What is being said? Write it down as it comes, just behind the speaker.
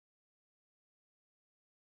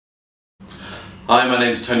Hi, my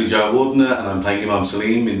name's Tony Jayawardena and I'm playing Imam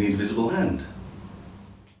Saleem in The Invisible Hand.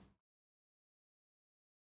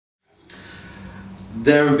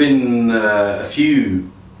 There have been a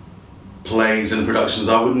few plays and productions.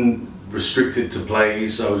 I wouldn't restrict it to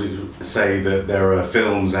plays. I would say that there are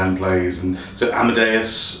films and plays, and so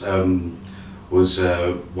Amadeus was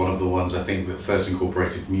one of the ones I think that first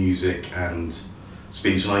incorporated music and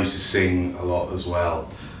speech, and I used to sing a lot as well.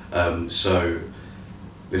 So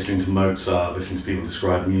listening to Mozart, listening to people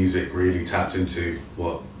describe music really tapped into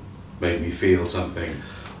what made me feel something.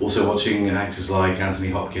 Also watching actors like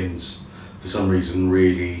Anthony Hopkins for some reason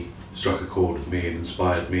really struck a chord with me and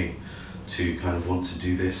inspired me to kind of want to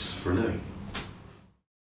do this for a living.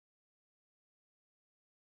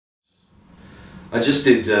 I just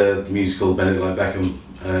did the musical Bend It Like Beckham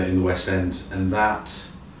in the West End, and that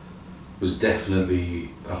was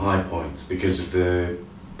definitely a high point because of the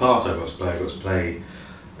part I got to play. I got to play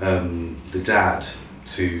the dad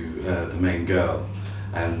to the main girl,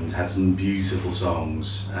 and had some beautiful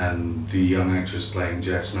songs, and the young actress playing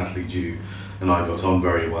Jess, Natalie Dew, and I got on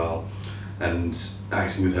very well, and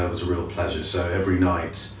acting with her was a real pleasure. So every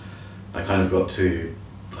night I kind of got to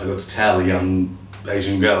tell a young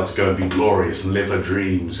Asian girl to go and be glorious and live her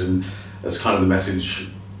dreams, and that's kind of the message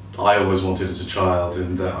I always wanted as a child,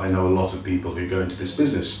 and I know a lot of people who go into this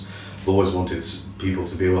business have always wanted people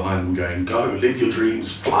to be behind them going, go, live your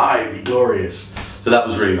dreams, fly, be glorious. So that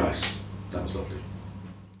was really nice. That was lovely.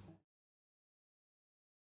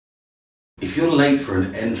 If you're late for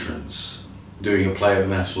an entrance doing a play at the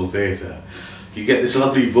National Theatre, you get this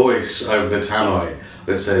lovely voice over the tannoy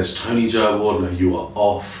that says, Tony Jayawardena, you are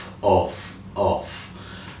off, off, off.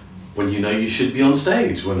 When you know you should be on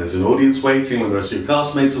stage, when there's an audience waiting, when the rest of your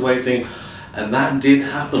castmates are waiting. And that did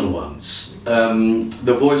happen once.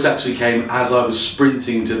 The voice actually came as I was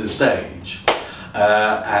sprinting to the stage,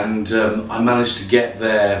 and I managed to get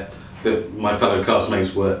there. But my fellow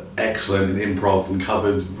castmates were excellent in improv and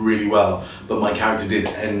covered really well, but my character did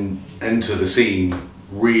enter the scene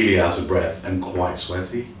really out of breath and quite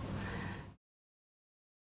sweaty.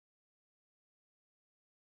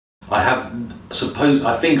 I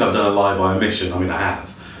think I've done a lie by omission. I mean, I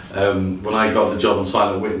have. When I got the job on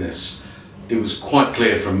Silent Witness, it was quite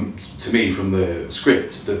clear to me from the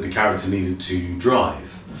script that the character needed to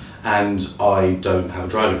drive, and I don't have a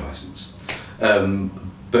driving license.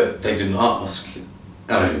 But they didn't ask, and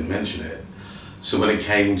I didn't mention it. So when it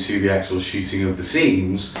came to the actual shooting of the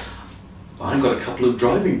scenes, I got a couple of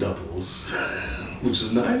driving doubles, which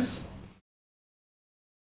was nice.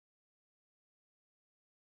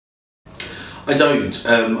 I don't.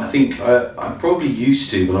 I think I probably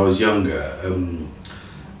used to when I was younger.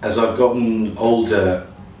 As I've gotten older,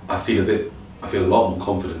 I feel a lot more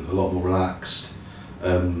confident, a lot more relaxed.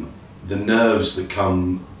 The nerves that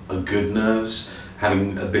come are good nerves.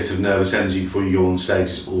 Having a bit of nervous energy before you go on stage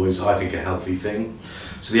is always, I think, a healthy thing.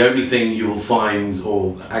 So the only thing you will find,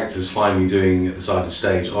 or actors find me doing at the side of the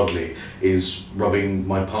stage, oddly, is rubbing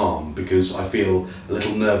my palm, because I feel a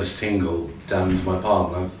little nervous tingle down into my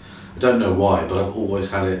palm. And I don't know why, but I've always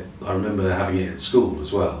had it. I remember having it at school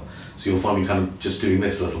as well. So you'll find me kind of just doing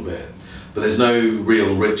this a little bit. But there's no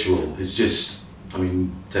real ritual. It's just, I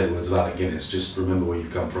mean, take the words of Alec Guinness, just remember where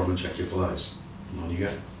you've come from and check your flows. And on you go.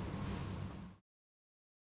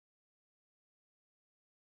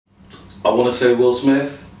 I want to say Will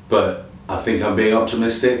Smith, but I think I'm being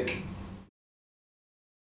optimistic.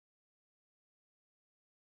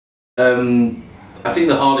 I think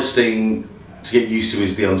the hardest thing to get used to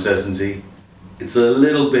is the uncertainty. It's a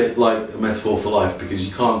little bit like a metaphor for life, because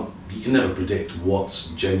you can never predict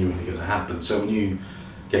what's genuinely going to happen. So when you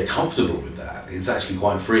get comfortable with that, it's actually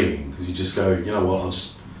quite freeing, because you just go, you know what, I'll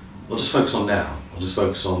just focus on now. I'll just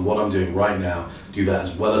focus on what I'm doing right now, do that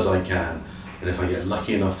as well as I can. And if I get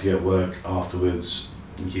lucky enough to get work afterwards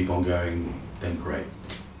and keep on going, then great.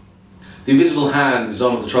 The Invisible Hand is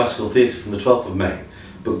on at the Tricycle Theatre from the 12th of May.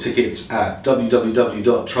 Book tickets at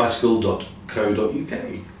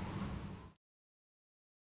www.tricycle.co.uk.